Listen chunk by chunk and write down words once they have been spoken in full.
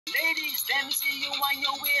Ladies, let me see you wind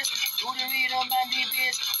your waist to the rhythm and the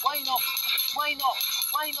bass. Wind up, wind up,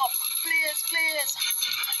 wind up, please, please.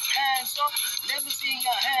 Hands up, let me see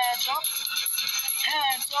your hands up.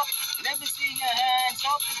 Hands up, let me see your hands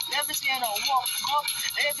up. Let me see you now walk up.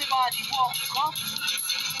 Everybody walk up.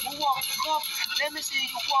 Walk up, let me see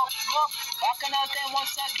you walk up. Back and out there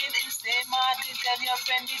once again in St. Martin. Tell your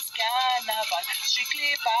friend it's carnival.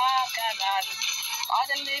 Strictly back and out. All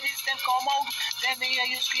the ladies them come out. Let me hear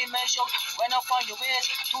you scream and shout. When up on your waist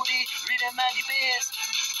to the rhythm and the bass.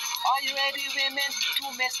 Are you ready, women, to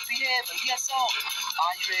misbehave? Yes, sir.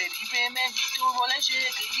 Are you ready, women, to roll and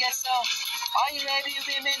shake? Yes, sir. Are you ready,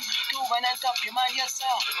 women, to run and top your man? Yes, sir.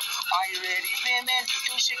 Are you ready, women,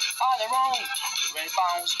 to shake all around? Well,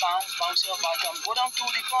 bounce, bounce, bounce your bottom, go down to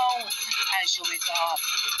the ground and show it off,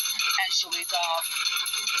 and show it off.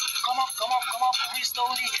 Come up, come up, come up, real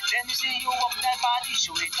slowly. Let me see you up that body,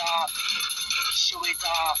 show it off, show it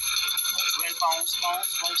off. Well, bounce,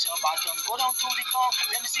 bounce, bounce your bottom, go down to the ground.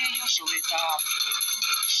 Let me see you show it off,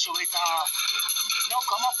 show it off. Now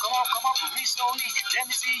come up, come up, come up, real slowly. Let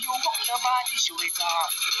me see you rock your body, show it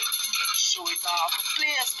off, show it off.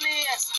 Please, please.